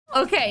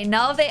Okay,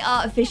 now they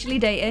are officially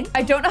dating.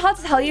 I don't know how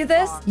to tell you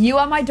this. You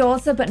are my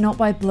daughter, but not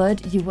by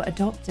blood. You were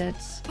adopted.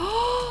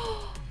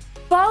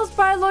 Val's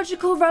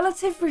biological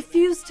relative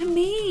refused to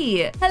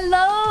meet.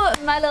 Hello,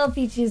 my little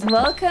peaches.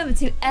 Welcome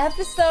to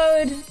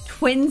episode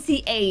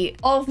 28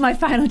 of my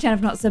final gen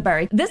of Not So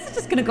Berry. This is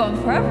just gonna go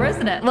on forever,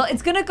 isn't it? Well,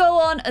 it's gonna go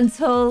on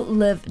until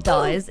Liv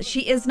dies.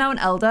 She is now an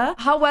elder.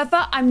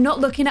 However, I'm not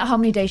looking at how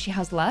many days she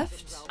has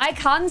left. I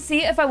can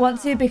see it if I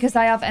want to because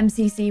I have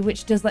MCC,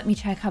 which does let me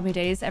check how many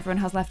days everyone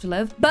has left to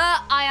live.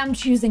 But I am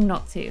choosing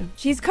not to.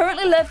 She's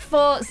currently lived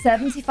for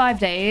 75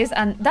 days,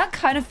 and that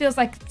kind of feels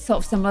like sort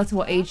of similar to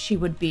what age she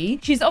would be.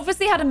 She's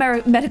obviously had a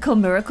medical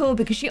miracle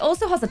because she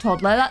also has a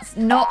toddler. That's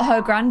not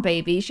her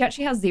grandbaby. She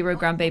actually has 0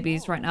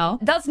 grandbabies right now.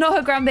 That's not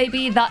her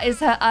grandbaby. That is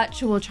her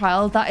actual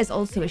child. That is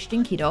also a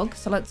stinky dog.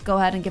 So let's go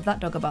ahead and give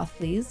that dog a bath,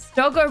 please.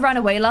 Doggo ran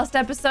away last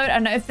episode. I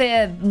don't know if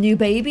their new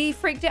baby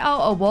freaked it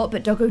out or what,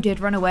 but Doggo did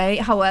run away.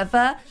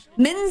 However,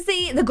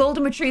 Minzy, the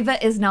golden retriever,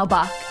 is now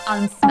back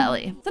and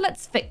smelly. So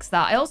let's fix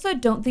that. I also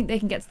don't think they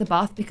can get to the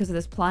bath because of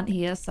this plant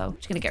here. So I'm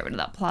just going to get rid of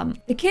that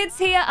plant. The kids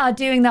here are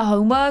doing their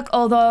homework,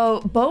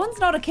 although Bowen's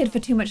not a kid for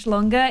too much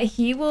longer.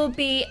 He will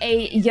be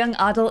a young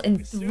adult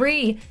in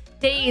 3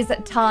 days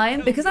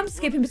time. Because I'm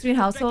skipping between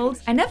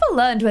households, I never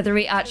learned whether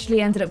he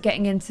actually ended up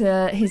getting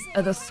into his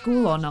other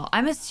school or not.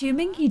 I'm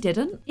assuming he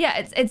didn't.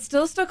 Yeah, it's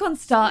still stuck on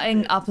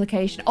starting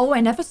application. Oh, I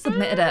never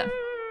submitted it.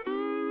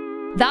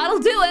 That'll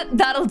do it.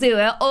 That'll do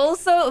it.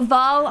 Also,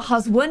 Val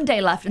has 1 day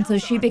left until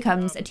she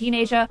becomes a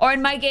teenager, or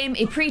in my game,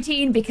 a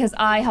preteen, because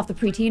I have the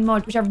preteen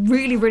mod, which I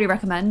really, really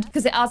recommend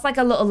because it adds like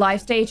a little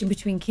life stage in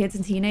between kids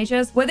and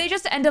teenagers where they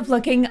just end up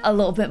looking a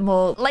little bit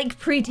more like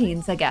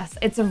preteens, I guess.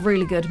 It's a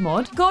really good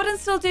mod. Gordon's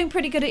still doing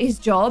pretty good at his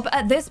job.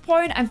 At this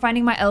point, I'm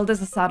finding my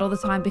elders are sad all the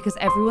time because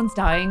everyone's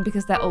dying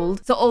because they're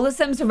old. So all the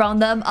Sims around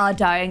them are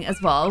dying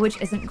as well,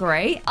 which isn't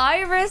great.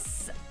 Iris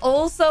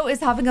also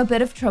is having a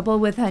bit of trouble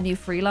with her new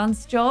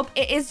freelance job.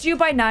 It is due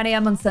by 9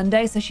 a.m. on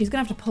Sunday, so she's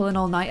gonna have to pull an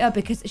all-nighter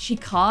because she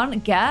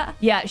can't get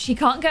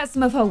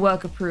some of her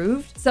work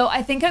approved. So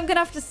I think I'm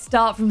gonna have to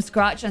start from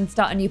scratch and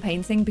start a new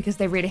painting because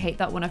they really hate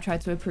that when I've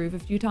tried to approve a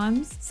few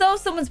times. So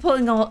someone's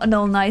pulling an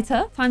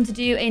all-nighter. Time to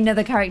do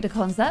another character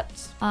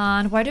concept.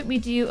 And why don't we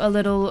do a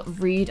little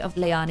read of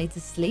Leani to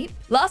sleep?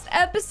 Last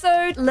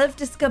episode, Liv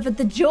discovered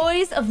the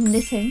joys of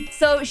knitting.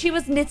 So she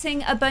was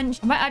knitting a bunch.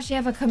 I might actually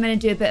have her come in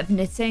and do a bit of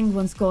knitting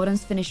once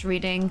Gordon's finished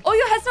reading. Oh,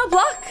 your head's now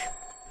black.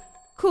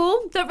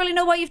 Cool. Don't really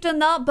know why you've done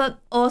that, but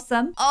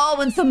awesome. Oh,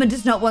 when someone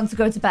does not want to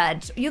go to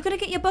bed. You're going to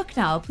get your book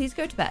now. Please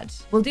go to bed.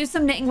 We'll do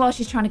some knitting while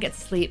she's trying to get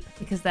to sleep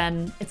because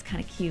then it's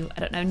kind of cute. I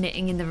don't know,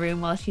 knitting in the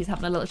room while she's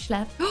having a little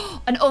schlep.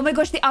 And oh my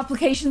gosh, the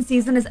application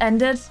season has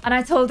ended. And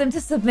I told him to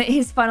submit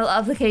his final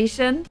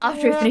application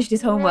after he finished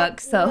his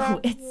homework. So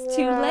it's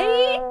too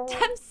late.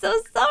 I'm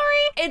so sorry.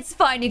 It's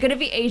fine. You're going to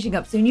be aging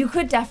up soon. You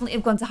could definitely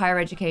have gone to higher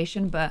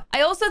education, but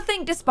I also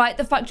think despite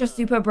the fact you're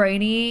super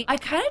brainy, I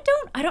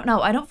don't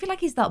know. I don't feel like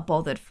he's that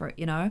bothered for it,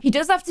 you know? He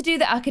does have to do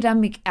the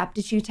academic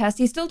aptitude test.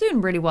 He's still doing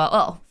really well.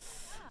 Oh,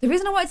 the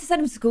reason I wanted to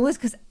send him to school is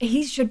because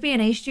he should be an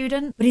A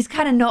student, but he's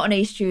kind of not an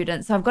A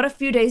student. So I've got a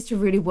few days to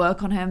really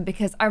work on him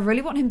because I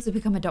really want him to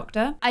become a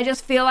doctor. I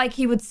just feel like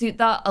he would suit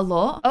that a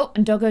lot. Oh,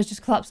 and Doggo's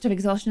just collapsed of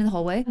exhaustion in the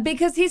hallway.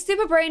 Because he's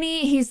super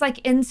brainy. He's like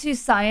into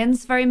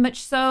science very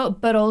much so,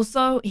 but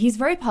also he's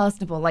very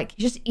personable. Like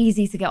he's just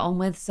easy to get on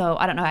with. So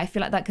I don't know. I feel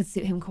like that could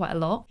suit him quite a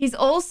lot. He's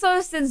also,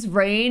 since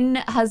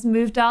Rain has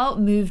moved out,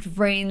 moved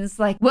Rain's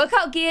like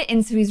workout gear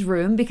into his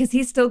room because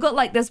he's still got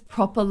like this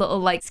proper little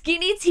like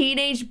skinny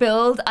teenage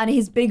build. And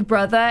his big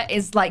brother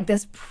is like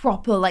this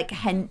proper like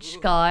hench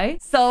guy.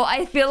 So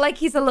I feel like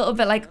he's a little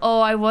bit like, oh,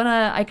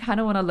 I kind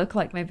of want to look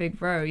like my big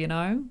bro, you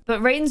know?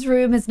 But Rain's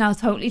room is now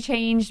totally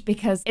changed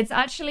because it's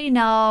actually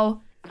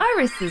now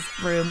Iris's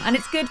room, and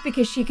it's good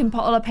because she can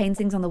put all her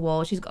paintings on the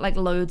wall. She's got like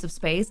loads of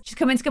space. She's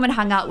coming to come and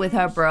hang out with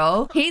her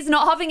bro. He's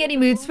not having any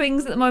mood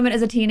swings at the moment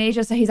as a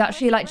teenager, so he's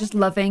actually like just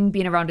loving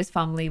being around his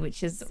family,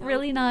 which is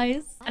really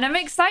nice. And I'm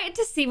excited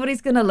to see what he's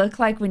gonna look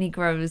like when he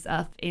grows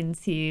up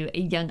into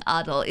a young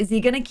adult. Is he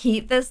gonna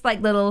keep this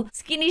like little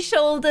skinny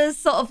shoulders,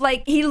 sort of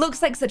like, he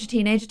looks like such a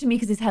teenager to me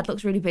because his head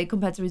looks really big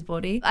compared to his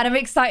body, and I'm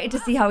excited to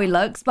see how he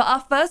looks. But our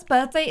first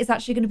birthday is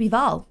actually gonna be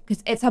Val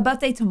because it's her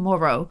birthday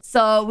tomorrow,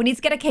 so we need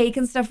to get a cake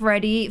and stuff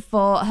ready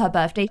for her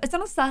birthday. It's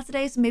on a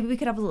Saturday, so maybe we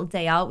could have a little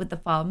day out with the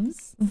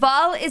farms.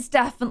 Val is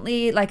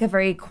definitely like a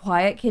very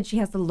quiet kid. She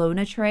has the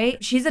loner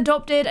trait. She's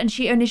adopted and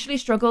she initially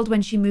struggled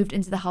when she moved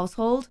into the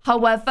household.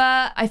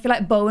 However, I feel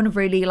like Bowen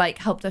really like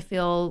helped her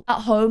feel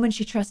at home and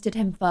she trusted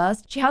him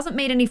first. She hasn't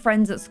made any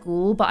friends at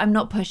school, but I'm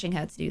not pushing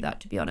her to do that,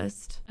 to be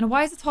honest. And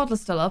why is the toddler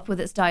still up with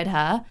its dyed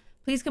hair?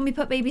 Please can we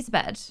put baby to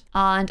bed?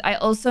 And I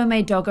also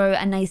made Doggo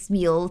a nice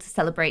meal to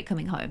celebrate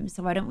coming home.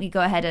 So why don't we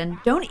go ahead and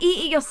don't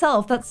eat it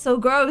yourself. That's so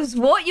gross.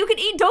 What? You can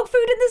eat dog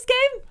food in this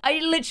game? I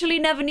literally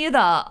never knew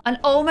that. And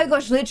oh my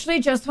gosh, literally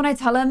just when I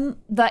tell him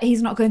that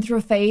he's not going through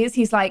a phase,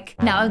 he's like,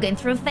 now I'm going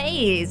through a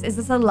phase. Is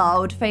this a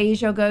loud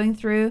phase you're going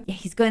through? Yeah,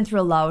 he's going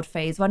through a loud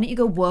phase. Why don't you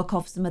go work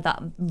off some of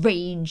that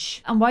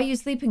rage? And why are you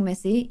sleeping,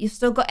 Missy? You've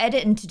still got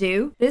editing to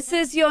do. This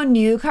is your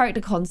new character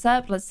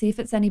concept. Let's see if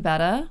it's any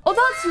better. Oh,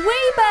 that's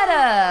way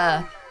better.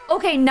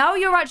 Okay, now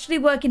you're actually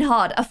working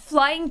hard. A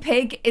flying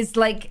pig is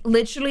like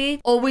literally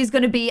always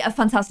going to be a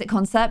fantastic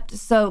concept.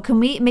 So can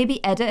we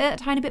maybe edit it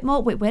a tiny bit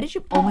more? Wait, where did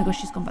you... Oh my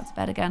gosh, she's gone back to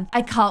bed again.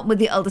 I can't with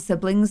the elder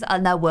siblings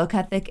and their work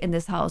ethic in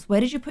this house.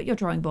 Where did you put your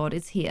drawing board?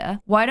 It's here.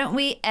 Why don't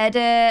we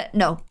edit...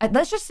 No,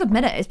 let's just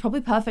submit it. It's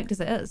probably perfect as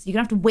it is. You're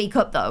going to have to wake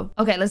up though.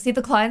 Okay, let's see if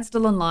the client's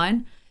still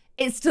online.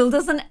 It still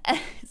doesn't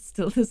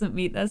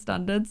meet their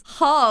standards.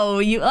 How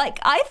you like,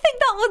 I think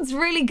that one's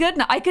really good.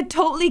 Now I could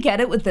totally get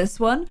it with this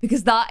one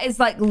because that is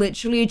like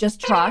literally just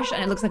trash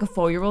and it looks like a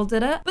 4-year-old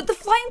did it. But the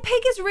flying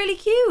pig is really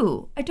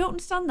cute. I don't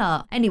understand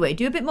that. Anyway,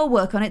 do a bit more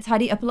work on it,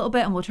 tidy it up a little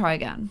bit and we'll try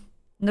again.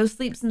 No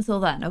sleeps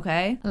until then,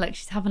 okay? Like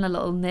she's having a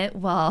little knit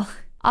while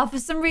for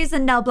some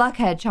reason now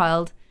black-haired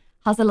child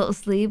has a little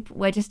sleep.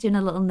 We're just doing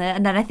a little knit.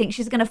 And then I think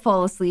she's going to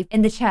fall asleep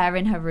in the chair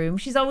in her room.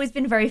 She's always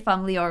been very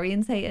family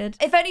orientated.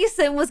 If any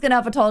sim was going to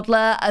have a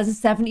toddler as a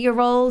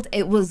 70-year-old,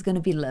 it was going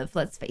to be Liv,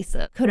 let's face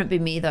it. Couldn't be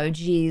me though,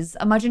 jeez.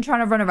 Imagine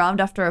trying to run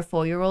around after a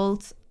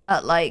 4-year-old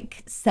at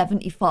like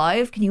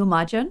 75. Can you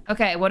imagine?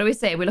 Okay, what do we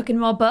say? We're looking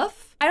more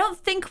buff? I don't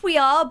think we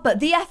are, but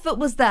the effort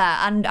was there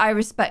and I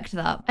respect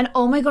that. And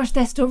oh my gosh,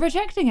 they're still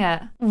rejecting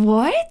it.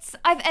 What?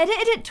 I've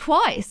edited it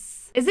twice.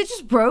 Is it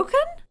just broken?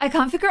 I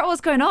can't figure out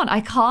what's going on.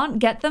 I can't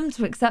get them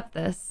to accept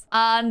this.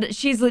 And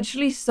she's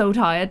literally so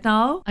tired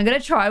now. I'm going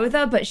to try with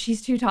her, but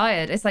she's too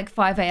tired. It's like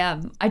 5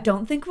 a.m. I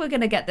don't think we're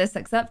going to get this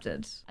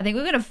accepted. I think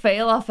we're going to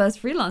fail our first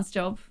freelance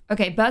job.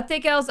 Okay, birthday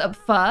girl's up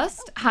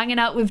first, hanging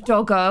out with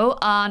Doggo.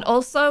 And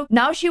also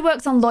now she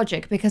works on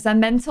logic because her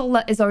mental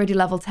is already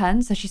level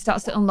 10. So she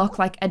starts to unlock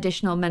like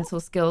additional mental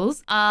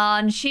skills.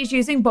 And she's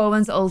using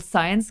Bowen's old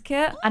science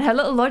kit. And her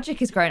little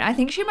logic is great. I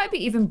think she might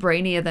be even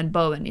brainier than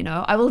Bowen, you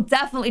know? I will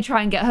definitely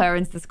try and get her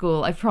into the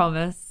school, I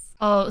promise.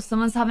 Oh,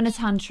 someone's having a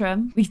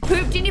tantrum. You've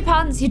pooped in your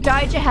pants, you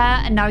dyed your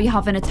hair, and now you're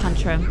having a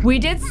tantrum. We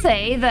did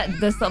say that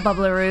this little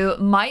bubbleroo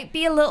might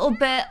be a little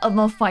bit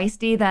more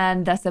feisty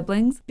than their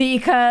siblings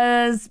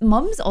because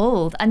mom's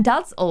old and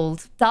dad's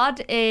old.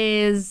 Dad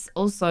is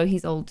also,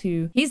 he's old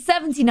too. He's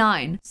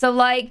 79. So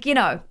like, you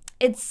know,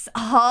 it's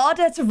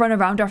harder to run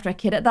around after a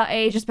kid at that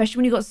age, especially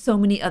when you've got so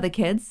many other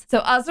kids.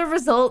 So as a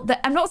result,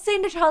 I'm not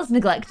saying the child's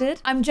neglected.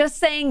 I'm just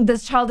saying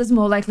this child is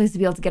more likely to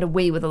be able to get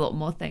away with a lot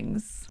more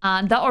things.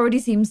 And that already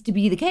seems to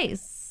be the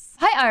case.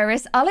 Hi,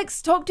 Iris. Alex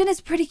Stockton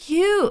is pretty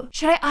cute.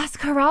 Should I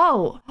ask her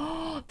out?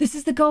 Oh, this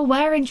is the girl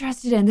we're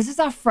interested in. This is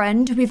our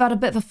friend who we've had a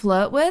bit of a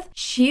flirt with.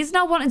 She's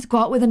now wanting to go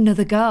out with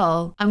another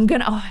girl.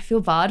 I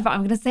feel bad, but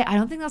I'm gonna say I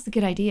don't think that's a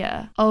good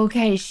idea.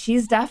 Okay,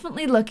 she's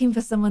definitely looking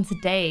for someone to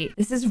date.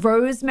 This is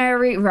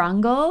Rosemary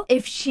Wrangle.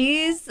 If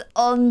she's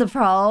on the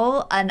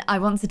prowl and I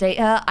want to date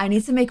her, I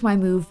need to make my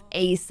move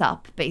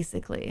ASAP,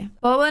 basically.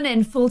 Bowen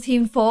in full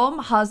team form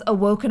has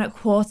awoken at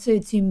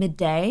 1:45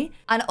 midday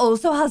and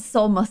also has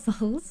sore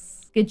muscles.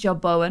 Good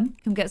job, Bowen.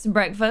 Come get some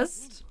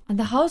breakfast. And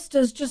the house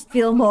does just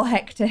feel more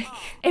hectic.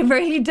 It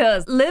really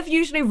does. Liv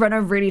usually run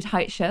a really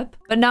tight ship,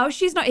 but now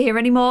she's not here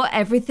anymore.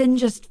 Everything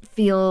just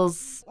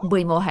feels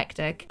way more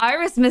hectic.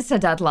 Iris missed her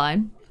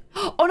deadline.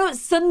 Oh no, it's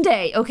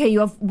Sunday. Okay, you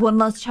have one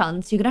last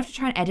chance. You're gonna have to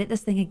try and edit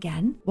this thing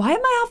again. Why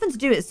am I having to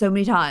do it so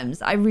many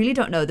times? I really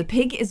don't know. The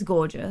pig is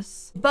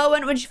gorgeous.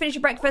 Bowen, when you finish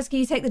your breakfast, can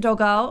you take the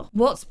dog out?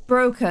 What's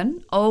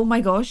broken? Oh my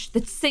gosh,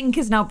 the sink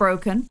is now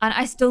broken. And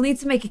I still need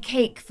to make a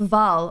cake for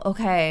Val.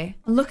 Okay.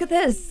 Look at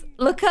this.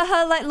 Look at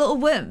her like little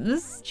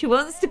whims. She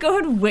wants to go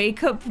and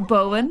wake up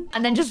Bowen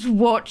and then just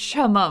watch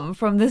her mum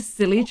from this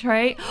silly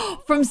trait.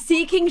 From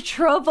seeking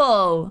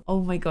trouble.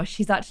 Oh my gosh,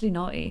 she's actually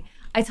naughty.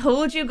 I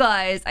told you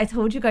guys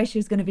she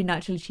was going to be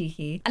naturally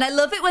cheeky. And I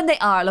love it when they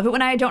are. I love it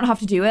when I don't have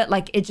to do it.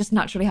 Like, it just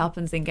naturally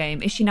happens in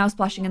game. Is she now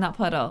splashing in that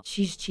puddle?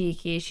 She's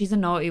cheeky. She's a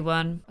naughty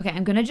one. Okay,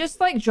 I'm going to just,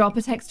 like, drop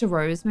a text to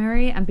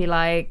Rosemary and be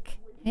like,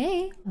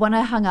 hey, want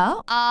to hang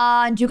out?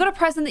 And you got a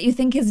present that you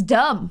think is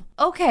dumb.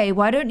 Okay,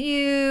 why don't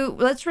you...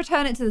 Let's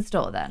return it to the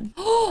store then.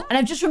 And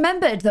I've just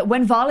remembered that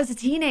when Val is a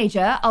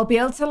teenager, I'll be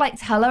able to like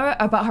tell her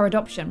about her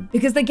adoption.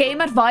 Because the game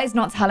advised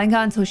not telling her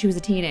until she was a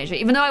teenager.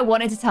 Even though I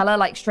wanted to tell her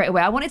like straight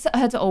away. I wanted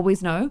her to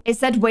always know. It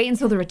said wait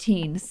until they're a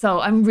teen.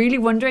 So I'm really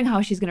wondering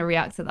how she's going to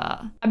react to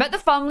that. I bet the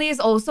family is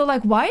also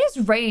like, why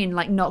is Rain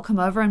like not come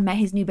over and met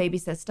his new baby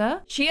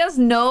sister? She has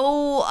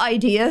no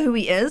idea who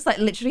he is. Like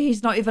literally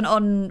he's not even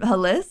on her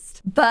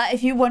list. But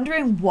if you're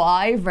wondering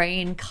why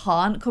Rain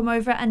can't come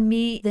over and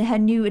meet her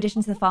new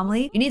addition to the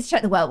family, you need to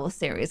check the werewolf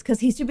series because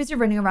he's too busy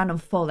running around on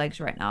 4 legs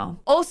right now.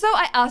 Also,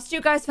 I asked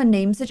you guys for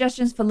name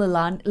suggestions for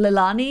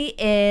Lilani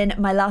in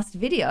my last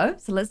video.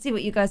 So let's see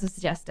what you guys are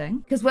suggesting.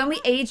 Because when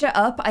we age her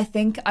up, I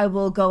think I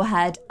will go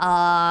ahead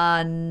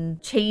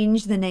and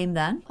change the name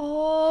then.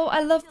 Oh,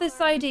 I love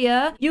this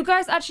idea. You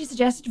guys actually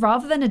suggested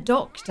rather than a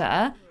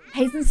doctor,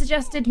 Hazen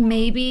suggested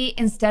maybe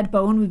instead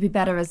Bowen would be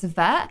better as a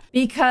vet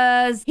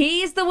because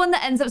he's the one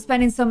that ends up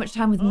spending so much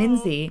time with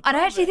Minzy. And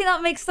I actually think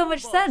that makes so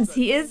much sense.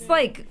 He is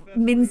like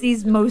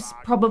Minzy's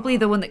probably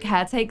the one that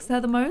caretakes her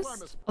the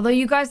most. Although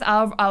you guys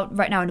are out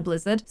right now in a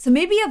blizzard. So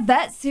maybe a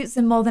vet suits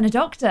him more than a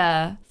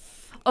doctor.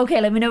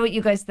 Okay, let me know what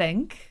you guys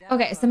think.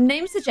 Okay, some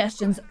name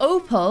suggestions.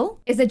 Opal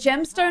is a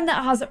gemstone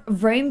that has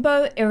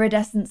rainbow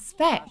iridescent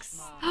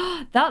specks.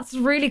 That's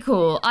really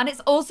cool. And it's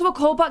also a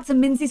callback to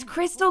Minzy's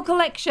crystal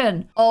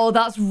collection. Oh,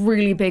 that's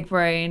really big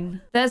brain.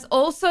 There's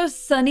also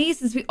Sunny,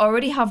 since we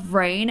already have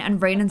rain,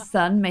 and rain and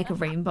sun make a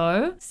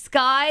rainbow.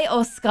 Sky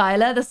or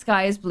Skylar, the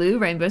sky is blue.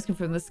 Rainbows come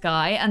from the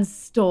sky. And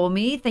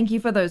Stormy, thank you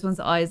for those ones,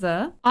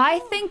 Isa. I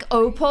think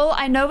Opal,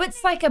 I know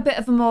it's like a bit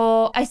of a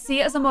more, I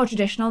see it as a more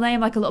traditional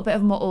name, like a little bit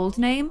of a more old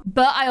name.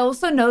 But I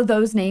also know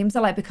those names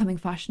are like becoming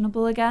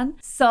fashionable again.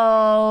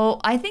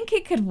 So I think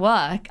it could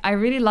work. I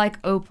really like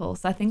Opal,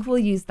 so I think we'll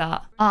use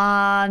that.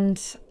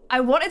 And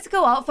I wanted to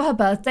go out for her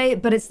birthday,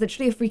 but it's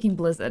literally a freaking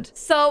blizzard.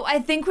 So I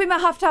think we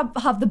might have to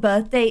have the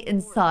birthday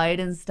inside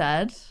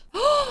instead.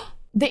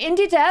 The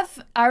indie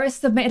dev Iris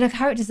submitted a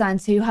character design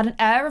to had an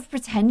air of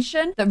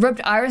pretension that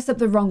rubbed Iris up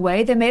the wrong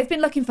way. They may have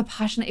been looking for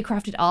passionately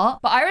crafted art,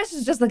 but Iris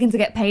was just looking to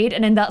get paid,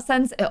 and in that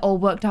sense, it all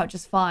worked out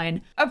just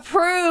fine.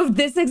 Approved!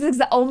 This is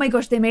exact. Oh my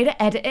gosh, they made her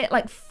edit it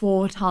like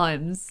 4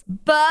 times.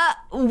 But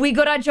we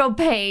got our job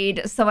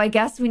paid, so I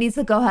guess we need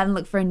to go ahead and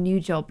look for a new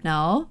job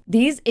now.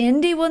 These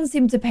indie ones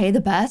seem to pay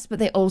the best, but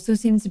they also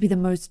seem to be the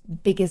most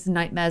biggest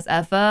nightmares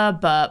ever,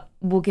 but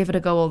we'll give it a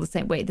go all the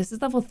same. Wait, this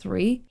is level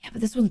 3? Yeah, but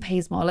this one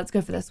pays more. Let's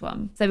go for this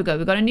one. So there we go.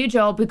 We got a new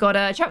job. We got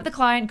to chat with the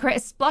client, create a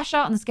splash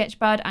art on the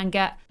sketchpad, and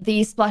get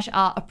the splash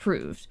art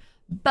approved.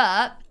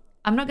 But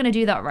I'm not going to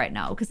do that right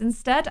now because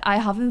instead I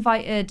have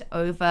invited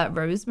over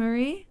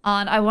Rosemary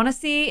and I want to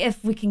see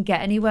if we can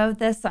get anywhere with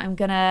this. So I'm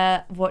going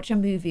to watch a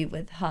movie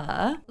with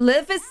her.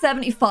 Liv is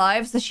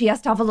 75, so she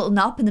has to have a little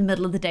nap in the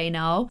middle of the day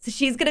now. So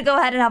she's going to go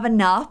ahead and have a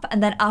nap.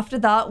 And then after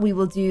that, we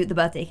will do the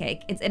birthday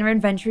cake. It's in her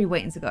inventory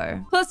waiting to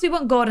go. Plus, we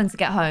want Gordon to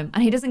get home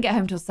and he doesn't get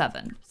home till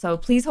 7. So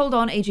please hold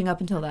on aging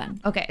up until then.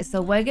 Okay,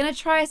 so we're going to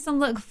try some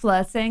like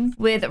flirting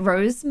with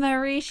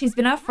Rosemary. She's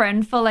been our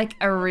friend for like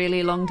a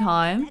really long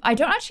time. I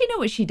don't actually know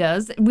what she does.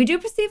 We do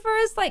perceive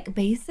her as like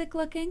basic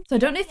looking. So I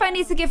don't know if I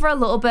need to give her a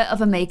little bit of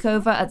a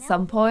makeover at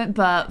some point,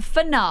 but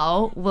for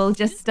now, we'll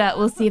just,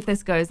 we'll see if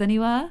this goes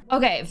anywhere.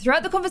 Okay,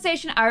 throughout the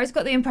conversation, Iris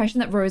got the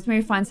impression that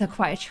Rosemary finds her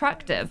quite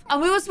attractive.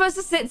 And we were supposed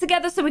to sit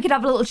together so we could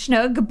have a little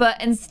snug,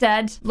 but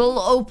instead, little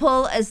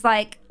Opal is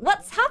like,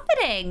 what's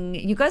happening?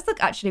 You guys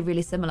look actually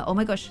really similar. Oh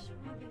my gosh.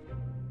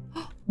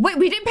 Wait,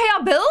 we didn't pay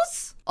our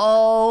bills?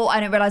 Oh, I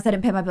didn't realize I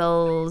didn't pay my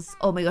bills.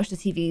 Oh my gosh, the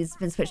TV's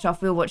been switched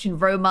off. We were watching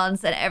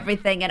romance and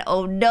everything, and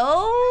oh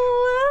no.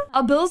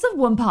 Our bills are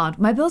 £1.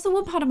 My bills are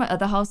 £1 in my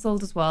other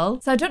household as well.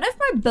 So I don't know if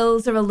my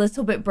bills are a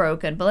little bit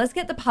broken, but let's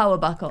get the power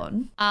back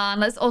on. And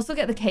let's also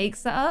get the cake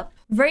set up.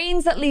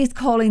 Rain's at least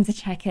calling to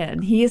check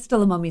in. He is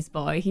still a mummy's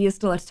boy. He is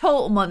still a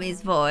total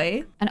mummy's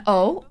boy. And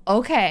oh,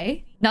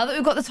 okay. Now that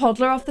we've got the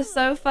toddler off the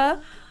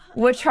sofa,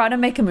 we're trying to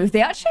make a move.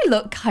 They actually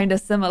look kind of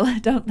similar,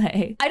 don't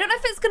they? I don't know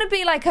if it's going to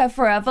be like her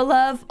forever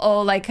love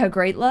or like her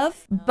great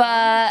love,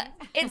 but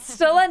it's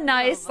still a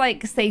nice,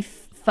 like,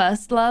 safe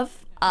first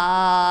love.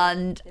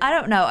 And I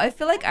don't know. I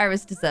feel like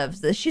Iris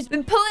deserves this. She's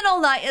been pulling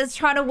all-nighters,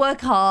 trying to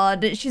work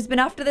hard. She's been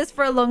after this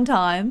for a long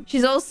time.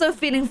 She's also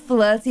feeling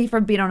flirty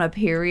from being on her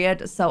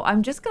period. So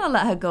I'm just going to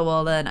let her go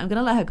all in. I'm going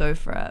to let her go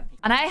for it.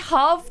 And I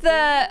have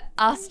the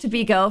ask to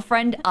be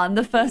girlfriend and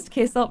the first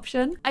kiss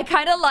option. I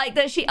kind of like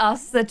that she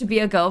asks her to be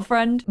a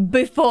girlfriend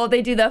before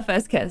they do their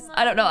first kiss.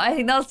 I don't know. I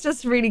think that's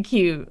just really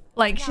cute.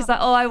 Like, she's like,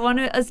 oh, I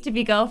want us to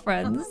be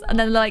girlfriends. And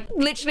then, like,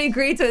 literally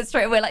agree to it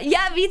straight away. Like,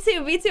 yeah, me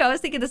too, me too. I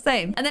was thinking the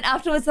same. And then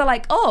afterwards, they're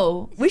like,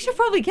 oh, we should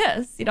probably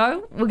kiss, you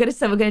know? We're going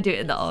to do it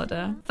in the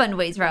order. Fun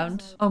ways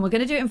round. Oh, we're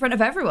going to do it in front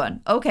of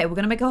everyone. Okay, we're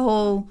going to make a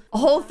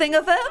whole thing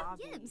of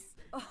it.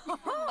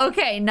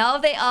 Okay, now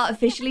they are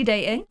officially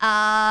dating.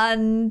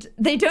 And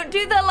they don't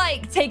do the,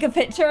 like, take a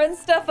picture and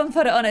stuff and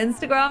put it on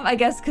Instagram, I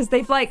guess, because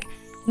they've, like,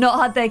 not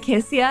had their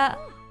kiss yet.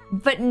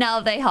 But now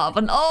they have.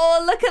 And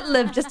oh, look at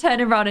Liv just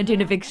turning around and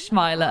doing a big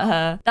smile at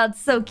her. That's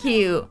so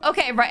cute.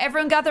 Okay, right.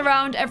 Everyone gather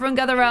around. Everyone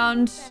gather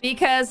around.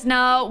 Because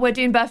now we're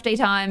doing birthday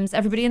times.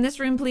 Everybody in this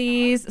room,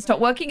 please. Stop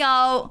working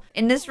out.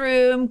 In this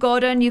room.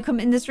 Gordon, you come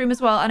in this room as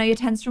well. I know you're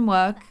tense from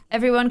work.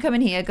 Everyone come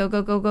in here. Go,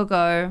 go, go, go,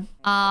 go.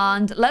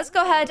 And let's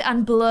go ahead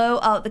and blow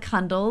out the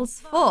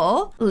candles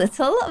for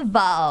little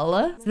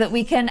Val so that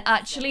we can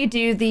actually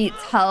do the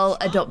tell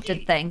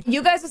adopted thing.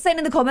 You guys were saying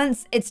in the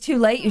comments, it's too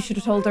late. You should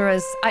have told her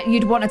as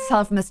you'd want to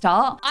tell from the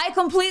start. I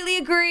completely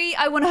agree.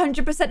 I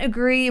 100%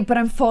 agree, but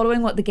I'm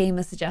following what the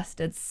gamer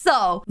suggested.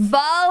 So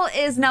Val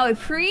is now a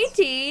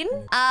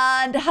preteen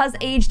and has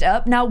aged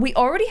up. Now we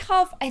already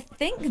have, I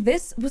think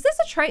was this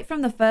a trait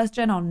from the first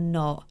gen or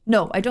not?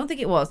 No, I don't think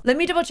it was. Let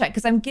me double check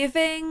because I'm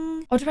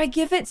giving, or did I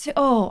give it to,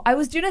 I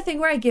was doing a thing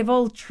where I give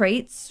all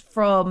traits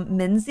from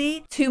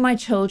Minzy to my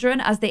children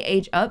as they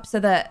age up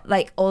so that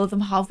like all of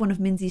them have one of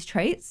Minzy's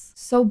traits.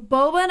 So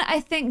Bowen,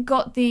 I think,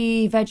 got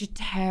the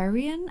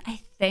vegetarian,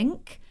 I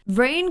think.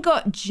 Rain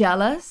got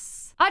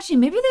jealous. Actually,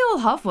 maybe they all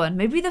have one.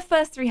 Maybe the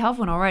first three have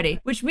one already,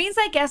 which means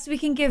I guess we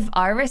can give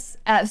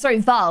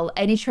Val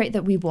any trait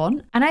that we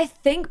want. And I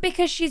think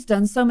because she's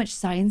done so much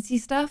sciencey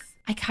stuff,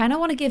 I kind of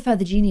want to give her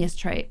the genius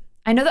trait.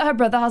 I know that her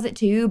brother has it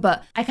too,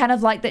 but I kind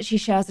of like that she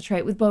shares a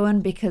trait with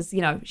Bowen because,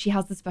 you know, she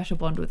has the special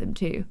bond with him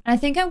too. And I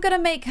think I'm going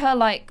to make her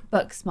like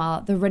book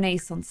smart, the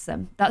Renaissance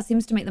sim. That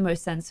seems to make the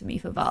most sense for me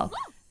for Val.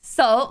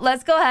 So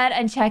let's go ahead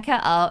and check her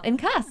out in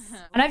CAS.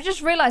 And I've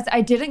just realized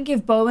I didn't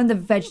give Bowen the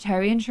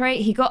vegetarian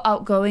trait. He got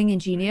outgoing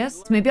and genius.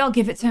 So maybe I'll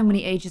give it to him when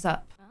he ages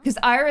up. Because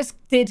Iris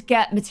did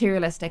get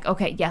materialistic.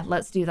 Okay, yeah,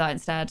 let's do that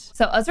instead.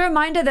 So as a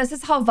reminder, this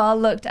is how Val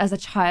looked as a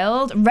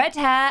child. Red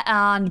hair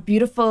and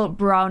beautiful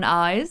brown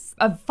eyes.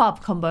 A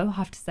fab combo, I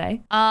have to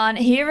say. And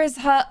here is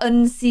her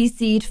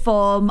uncc'd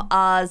form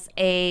as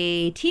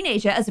a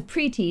teenager, as a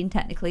preteen,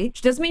 technically.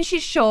 Which does mean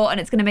she's short and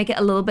it's going to make it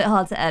a little bit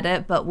hard to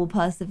edit, but we'll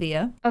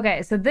persevere.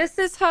 Okay, so this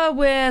is her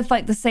with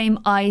like the same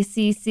eye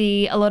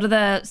CC, a lot of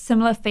the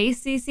similar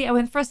face CC. I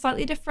went for a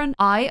slightly different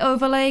eye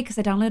overlay because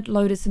I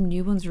downloaded some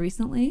new ones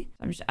recently.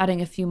 I'm just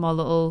adding a few more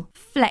little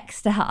flecks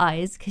to her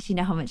eyes because you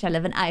know how much I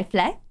love an eye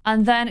fleck.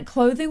 And then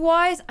clothing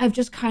wise, I've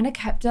just kind of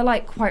kept her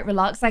like quite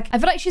relaxed. Like I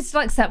feel like she's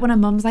still like set when her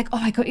mum's like, oh,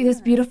 I got you this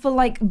beautiful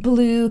like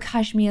blue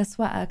cashmere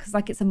sweater because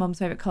like it's her mum's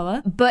favorite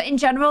color. But in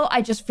general,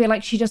 I just feel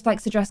like she just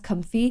likes to dress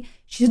comfy.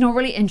 She's not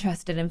really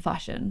interested in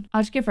fashion.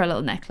 I'll just give her a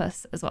little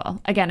necklace as well.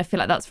 Again, I feel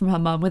like that's from her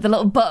mum with the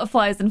little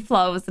butterflies and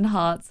flowers and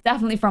hearts.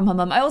 Definitely from her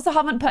mum. I also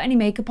haven't put any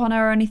makeup on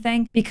her or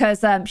anything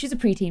because she's a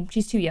preteen.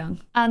 She's too young.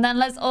 And then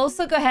let's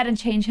also go ahead and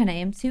change her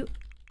name to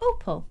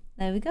Opal.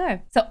 There we go.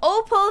 So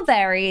Opal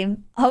Berry,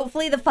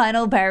 hopefully the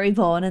final berry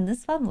born in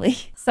this family.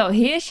 So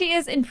here she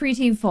is in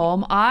preteen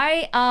form.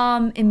 I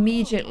am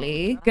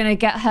immediately gonna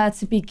get her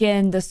to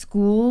begin the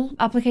school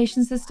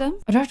application system.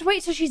 I don't have to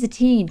wait till she's a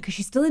teen because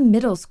she's still in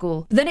middle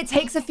school. But then it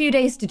takes a few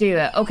days to do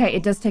it. Okay,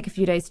 it does take a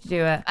few days to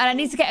do it. And I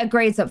need to get her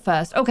grades up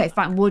first. Okay,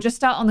 fine. We'll just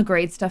start on the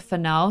grade stuff for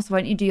now. So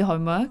why don't you do your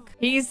homework?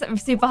 He's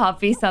super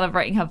happy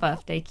celebrating her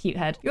birthday. Cute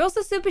head. You're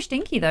also super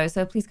stinky though,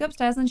 so please go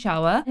upstairs and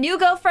shower. New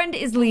girlfriend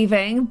is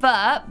leaving,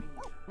 but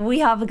we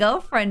have a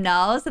girlfriend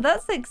now, so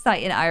that's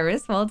exciting,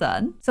 Iris. Well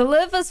done. So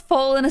Liv has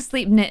fallen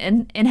asleep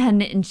knitting in her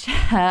knitting chair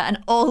and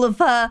all of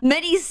her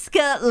mini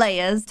skirt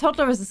layers.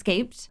 Toddler has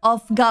escaped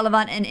off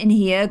gallivanting in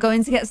here,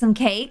 going to get some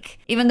cake,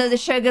 even though the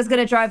sugar's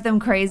gonna drive them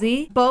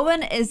crazy.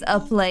 Bowen is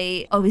up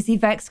late. Oh, is he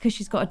vexed because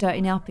she's got a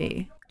dirty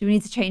nappy? Do we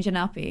need to change a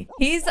nappy?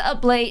 He's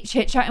up late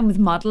chit-chatting with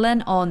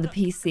Madeline on the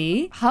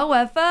PC.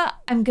 However,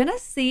 I'm gonna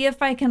see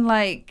if I can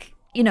like,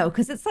 you know,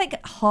 because it's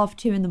like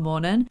 2:30 in the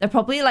morning. They're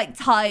probably like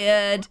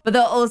tired, but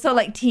they're also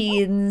like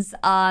teens.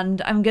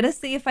 And I'm going to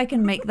see if I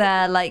can make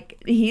their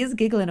like, he is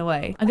giggling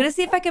away. I'm going to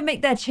see if I can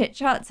make their chit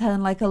chat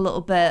turn like a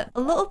little bit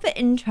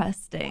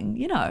interesting.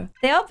 You know,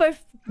 they are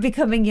both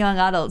becoming young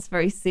adults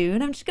very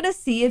soon. I'm just going to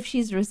see if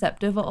she's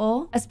receptive at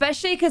all,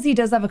 especially because he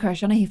does have a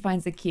crush on her. He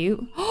finds her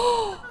cute.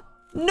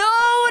 No,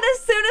 and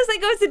as soon as I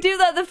go to do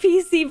that, the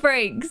PC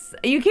breaks.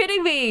 Are you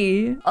kidding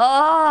me?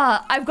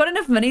 I've got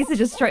enough money to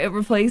just straight up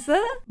replace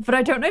it, but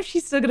I don't know if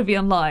she's still going to be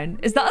online.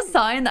 Is that a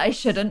sign that I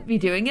shouldn't be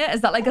doing it?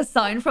 Is that like a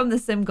sign from the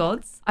sim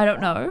gods? I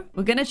don't know.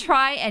 We're going to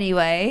try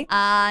anyway.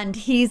 And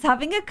he's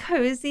having a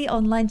cozy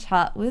online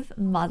chat with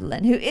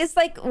Madeline, who is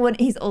like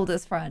his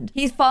oldest friend.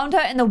 He's found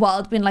her in the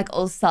wild being like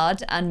all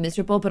sad and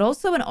miserable, but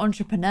also an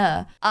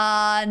entrepreneur.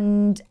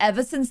 And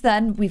ever since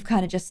then, we've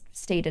kind of just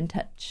stayed in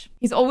touch.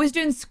 He's always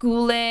doing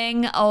schooling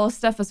or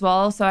stuff as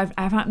well, so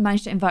I haven't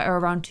managed to invite her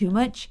around too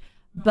much.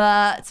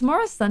 But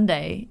tomorrow's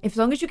Sunday. As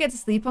long as you get to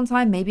sleep on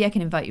time, maybe I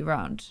can invite you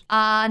around.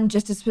 And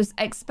just as was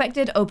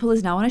expected, Opal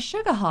is now on a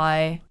sugar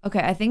high. Okay,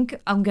 I think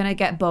I'm gonna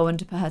get Bowen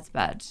to put her to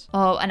bed.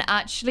 Oh, and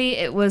actually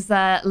it was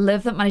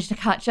Liv that managed to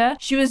catch her.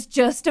 She was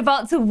just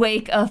about to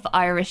wake up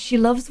Iris. She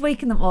loves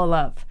waking them all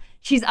up.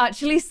 She's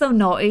actually so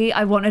naughty.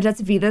 I wanted her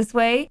to be this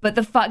way, but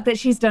the fact that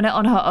she's done it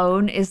on her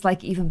own is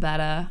like even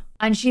better.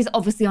 And she's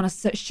obviously on a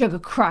sugar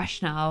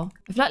crash now.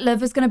 I feel like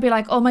Liv is going to be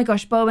like, oh my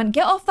gosh, Bowen,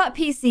 get off that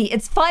PC.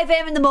 It's 5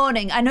 a.m. in the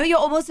morning. I know you're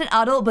almost an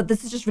adult, but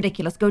this is just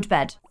ridiculous. Go to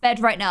bed.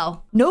 Bed right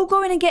now. No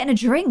going and getting a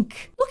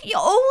drink. Look at your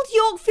old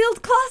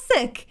Yorkfield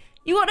Classic.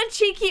 You want a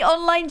cheeky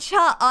online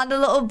chat and a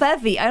little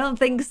bevy? I don't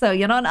think so.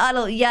 You're not an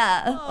adult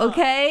yet,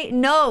 okay?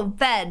 No,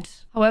 bed.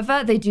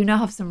 However, they do now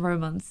have some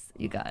romance,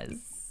 you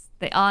guys.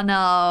 They are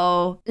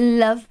now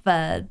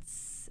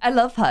lovebirds. I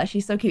love her.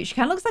 She's so cute. She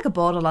kind of looks like a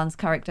Borderlands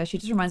character. She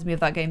just reminds me of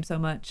that game so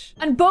much.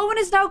 And Bowen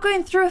is now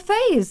going through a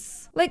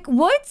phase. Like,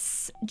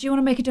 what? Do you want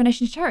to make a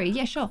donation to charity?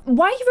 Yeah, sure.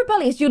 Why are you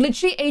rebellious? You're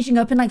literally aging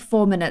up in like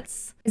 4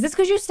 minutes. Is this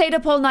because you stayed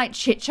up all night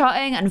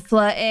chit-chatting and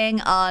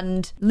flirting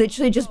and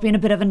literally just being a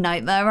bit of a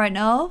nightmare right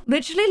now?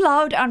 Literally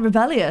loud and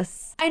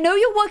rebellious. I know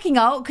you're working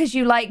out because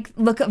you like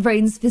look at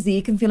Rain's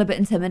physique and feel a bit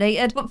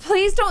intimidated, but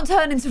please don't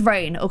turn into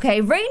Rain, okay?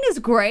 Rain is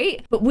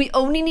great, but we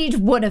only need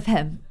one of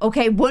him,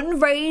 okay? One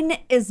Rain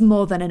is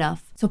more than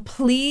enough. So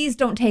please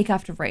don't take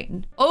after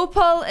Rain.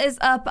 Opal is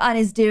up and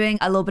is doing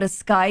a little bit of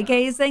sky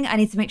gazing. I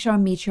need to make sure a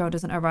meteor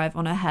doesn't arrive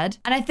on her head.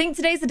 And I think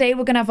today's the day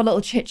we're gonna have a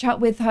little chit chat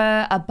with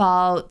her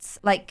about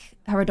like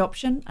her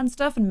adoption and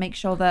stuff and make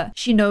sure that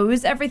she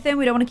knows everything.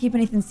 We don't want to keep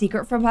anything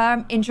secret from her.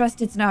 I'm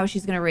interested to know how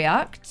she's going to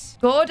react.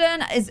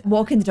 Gordon is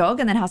walking the dog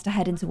and then has to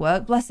head into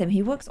work. Bless him.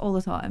 He works all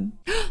the time.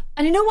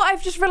 And you know what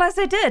I've just realized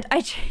I did?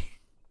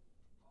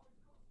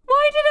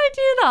 Why did I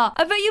do that?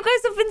 I bet you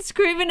guys have been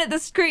screaming at the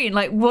screen.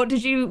 Like,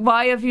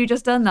 why have you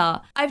just done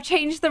that? I've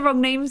changed the wrong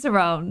names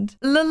around.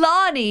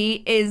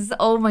 Lalani is,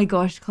 oh my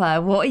gosh,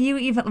 Claire, what are you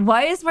even,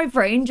 why is my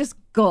brain just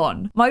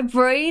gone? My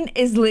brain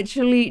is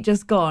literally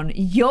just gone.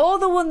 You're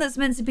the one that's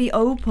meant to be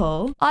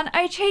Opal. And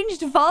I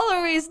changed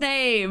Valerie's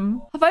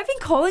name. Have I been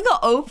calling her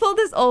Opal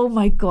this? Oh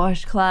my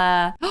gosh,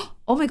 Claire.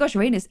 Oh my gosh,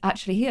 Rain is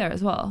actually here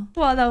as well.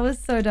 Wow, that was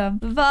so dumb.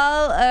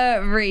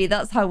 Valerie,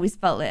 that's how we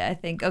spell it, I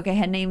think. Okay,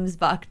 her name's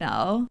back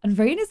now. And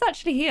Rain is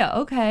actually here.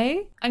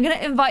 Okay. I'm gonna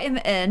invite him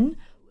in.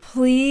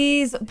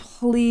 Please,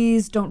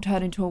 please don't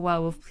turn into a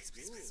werewolf. Please,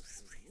 please, please,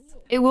 please, please.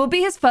 It will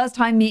be his first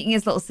time meeting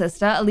his little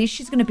sister. At least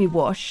she's gonna be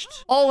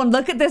washed. Oh, and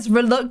look at this.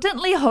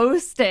 Reluctantly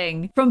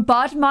hosting from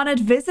bad-mannered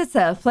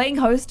visitor. Playing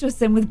host to a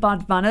sim with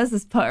bad manners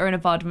has put her in a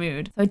bad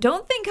mood. So I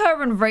don't think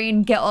her and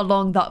Rain get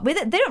along that with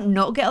it. They don't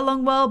not get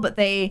along well, but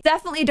they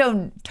definitely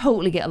don't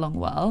totally get along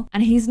well.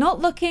 And he's not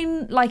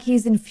looking like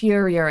he's in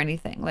fury or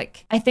anything.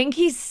 Like, I think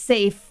he's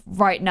safe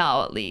right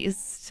now, at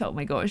least. Oh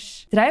my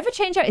gosh. Did I ever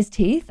change out his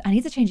teeth? I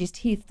need to change his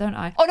teeth, don't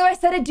I? Oh no, I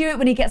said I'd do it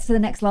when he gets to the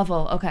next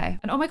level. Okay.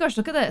 And oh my gosh,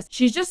 look at this.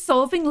 She's just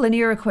solving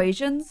linear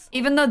equations,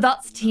 even though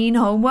that's teen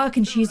homework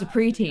and she's a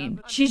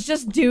preteen. She's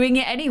just doing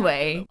it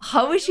anyway.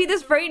 How is she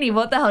this brainy?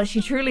 What the hell?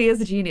 She truly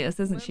is a genius,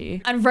 isn't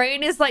she? And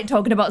Rain is like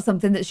talking about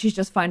something that she's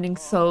just finding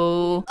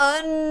so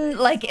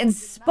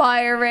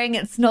inspiring.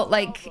 It's not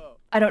like,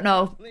 I don't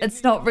know.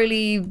 It's not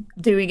really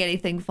doing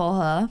anything for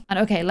her. And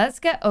okay, let's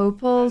get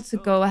Opal to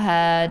go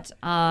ahead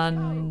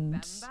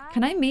and...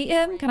 Can I meet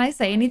him? Can I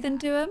say anything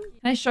to him?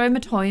 Can I show him a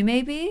toy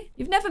maybe?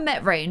 You've never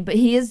met Rain, but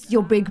he is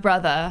your big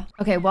brother.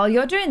 Okay, while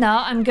you're doing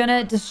that, I'm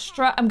gonna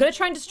try and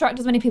distract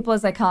as many people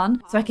as I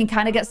can so I can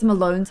kind of get some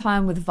alone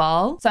time with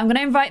Val. So I'm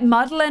gonna invite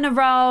Madeline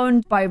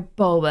around by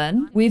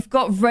Bowen. We've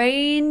got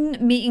Rain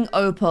meeting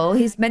Opal.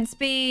 He's meant to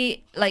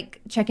be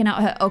like checking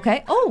out her...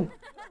 Okay. Oh!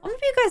 Oh, maybe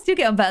you guys do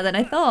get on better than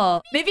I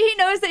thought. Maybe he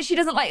knows that she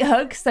doesn't like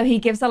hugs, so he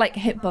gives her like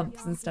hip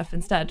bumps and stuff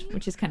instead,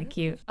 which is kind of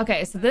cute.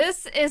 Okay, so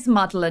this is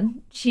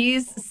Madeline.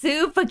 She's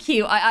super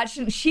cute.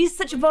 She's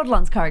such a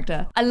Borderlands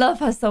character. I love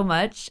her so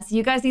much. So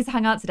you guys need to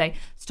hang out today.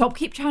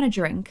 Keep trying to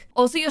drink.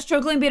 Also, you're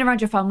struggling being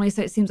around your family,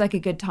 so it seems like a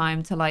good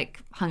time to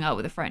like hang out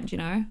with a friend, you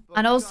know?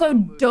 And also,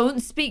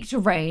 don't speak to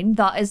Rain.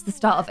 That is the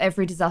start of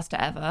every disaster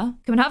ever.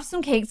 Come and have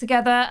some cake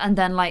together and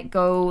then like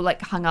go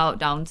like hang out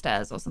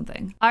downstairs or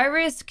something.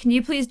 Iris, can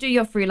you please do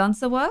your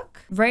freelancer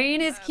work?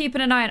 Rain is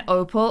keeping an eye on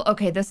Opal.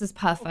 Okay, this is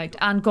perfect.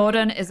 And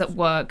Gordon is at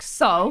work.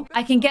 So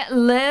I can get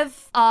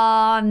Liv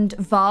and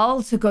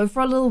Val to go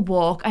for a little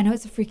walk. I know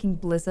it's a freaking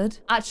blizzard.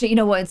 Actually, you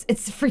know what?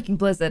 It's a freaking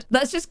blizzard.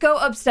 Let's just go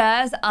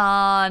upstairs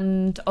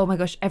and oh my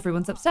gosh,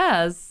 everyone's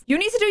upstairs. You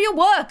need to do your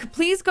work.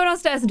 Please go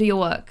downstairs and do your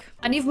work.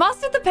 And you've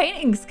mastered the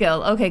painting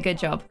skill. Okay, good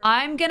job.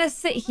 I'm gonna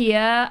sit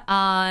here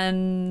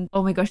and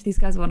oh my gosh, these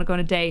guys want to go on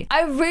a date.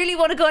 I really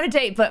want to go on a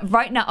date, but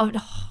right now,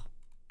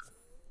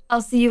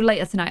 I'll see you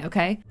later tonight,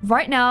 okay?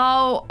 Right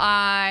now,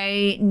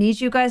 I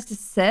need you guys to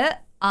sit.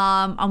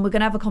 And we're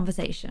gonna have a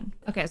conversation.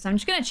 Okay, so I'm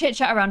just gonna chit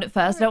chat around it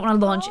first. I don't want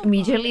to launch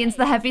immediately into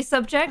the heavy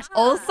subject.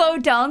 Also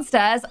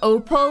downstairs,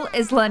 Opal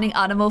is learning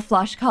animal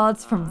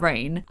flashcards from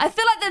Rain. I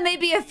feel like there may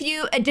be a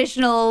few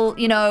additional,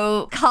 you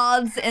know,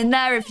 cards in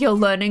there if you're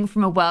learning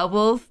from a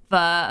werewolf,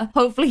 but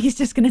hopefully he's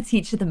just gonna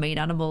teach you the main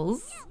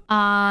animals.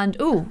 And,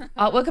 ooh,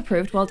 artwork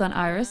approved. Well done,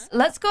 Iris.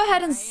 Let's go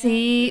ahead and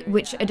see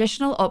which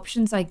additional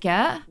options I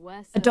get.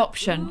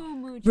 Adoption.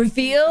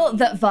 Reveal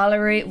that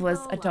Valerie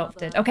was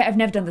adopted. Okay, I've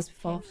never done this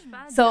before.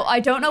 So I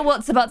don't know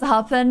what's about to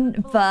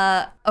happen,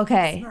 but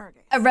okay.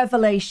 A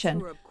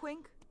revelation.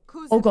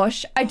 Oh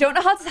gosh, I don't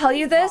know how to tell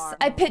you this.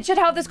 I pictured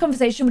how this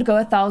conversation would go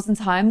 1,000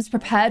 times,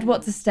 prepared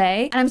what to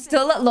say, and I'm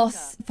still at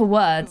loss for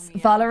words.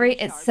 Valerie,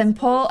 it's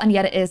simple, and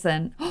yet it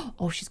isn't.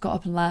 Oh, she's got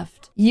up and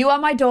left. You are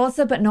my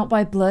daughter, but not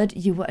by blood.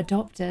 You were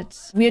adopted.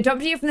 We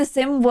adopted you from the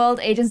Sim World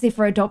Agency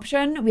for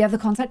Adoption. We have the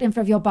contact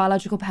info of your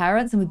biological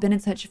parents, and we've been in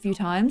touch a few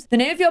times. The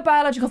name of your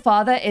biological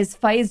father is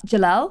Faiz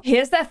Jalal.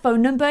 Here's their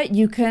phone number.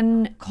 You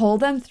can call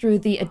them through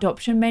the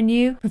adoption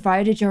menu,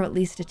 provided you're at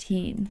least a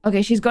teen.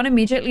 Okay, she's gone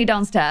immediately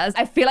downstairs.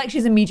 I feel like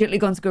she's immediately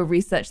going to go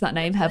research that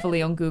name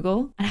heavily on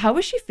Google. And how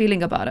is she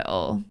feeling about it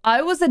all?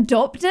 I was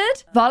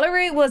adopted?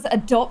 Valerie was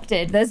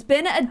adopted. There's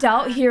been a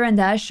doubt here and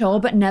there, sure,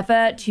 but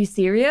never too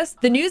serious.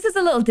 The news is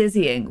a little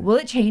dizzying. Will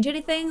it change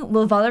anything?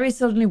 Will Valerie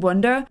suddenly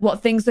wonder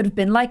what things would have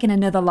been like in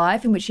another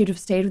life in which she'd have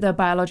stayed with her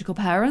biological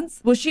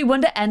parents? Will she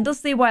wonder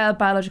endlessly why her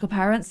biological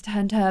parents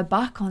turned her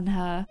back on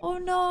her? Oh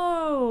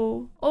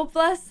no. Oh,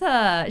 bless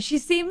her. She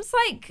seems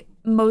like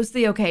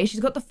mostly okay. She's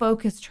got the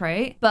focus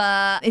trait,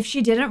 but if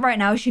she didn't right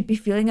now, she'd be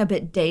feeling a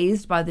bit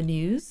dazed by the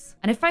news.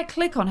 And if I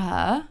click on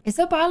her, is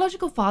her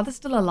biological father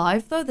still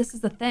alive though? This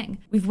is the thing.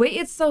 We've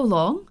waited so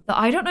long that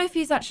I don't know if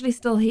he's actually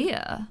still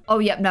here. Oh,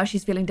 yep, now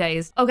she's feeling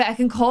dazed. Okay, I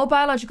can call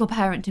biological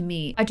parent to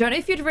meet. I don't know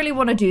if you'd really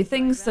want to do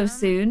things so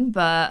soon,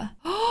 but...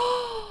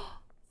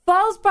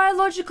 Val's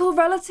biological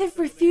relative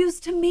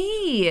refused to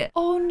meet.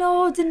 Oh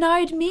no,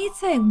 denied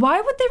meeting.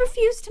 Why would they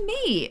refuse to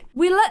meet?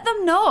 We let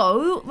them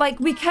know, like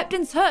we kept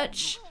in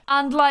touch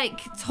and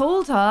like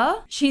told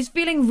her. She's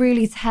feeling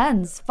really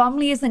tense.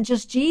 Family isn't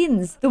just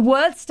genes. The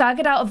words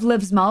staggered out of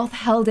Liv's mouth,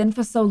 held in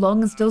for so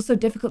long and still so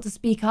difficult to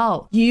speak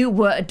out. You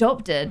were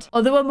adopted.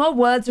 Oh, there were more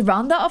words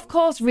around that, of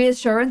course,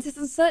 reassurances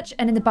and such,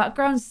 and in the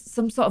background,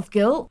 some sort of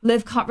guilt.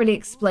 Liv can't really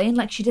explain,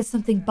 like she did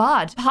something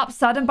bad, perhaps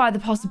saddened by the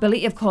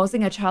possibility of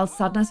causing her child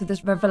sadness with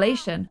this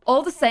revelation.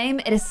 All the same,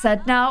 it is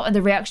said now, and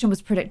the reaction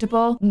was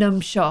predictable.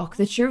 Numb shock.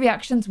 The true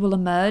reactions will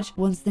emerge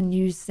once the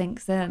news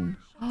sinks in.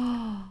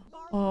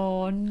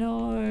 Oh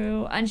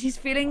no. And she's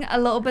feeling a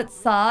little bit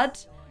sad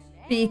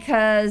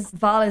because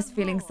Val is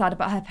feeling sad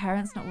about her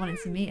parents not wanting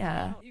to meet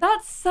her.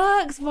 That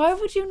sucks. Why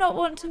would you not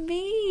want to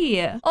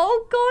meet?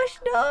 Oh gosh,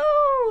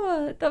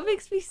 no. That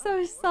makes me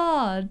so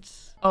sad.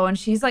 Oh, and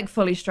she's like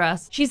fully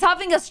stressed. She's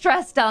having a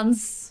stress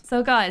dance.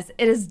 So guys,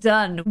 it is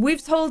done.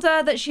 We've told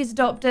her that she's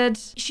adopted.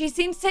 She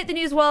seems to take the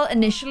news well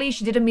initially.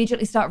 She did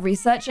immediately start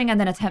researching and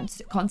then attempt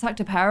to contact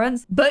her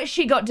parents, but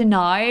she got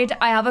denied.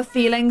 I have a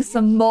feeling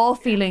some more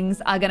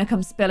feelings are going to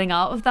come spilling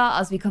out of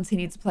that as we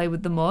continue to play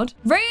with the mod.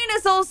 Rain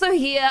is also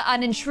here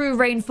and in true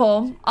Rain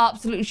form.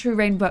 Absolutely true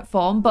Rain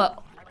form,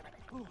 but...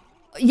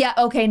 yeah,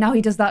 okay, now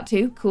he does that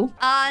too. Cool.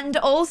 And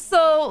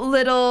also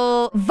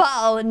little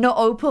Val, not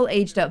Opal,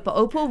 aged up. But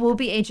Opal will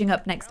be aging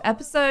up next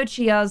episode.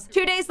 She has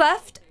 2 days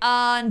left.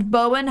 And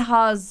Bowen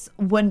has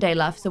 1 day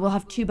left. So we'll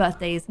have 2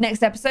 birthdays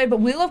next episode.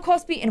 But we'll, of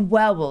course, be in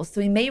werewolves. So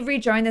we may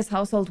rejoin this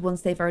household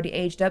once they've already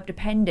aged up,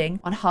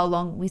 depending on how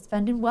long we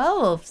spend in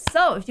werewolves.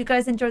 So if you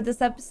guys enjoyed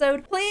this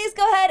episode, please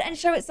go ahead and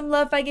show it some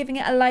love by giving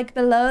it a like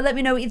below. Let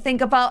me know what you think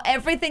about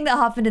everything that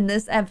happened in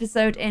this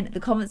episode in the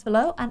comments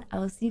below. And I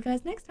will see you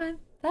guys next time.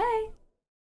 Bye.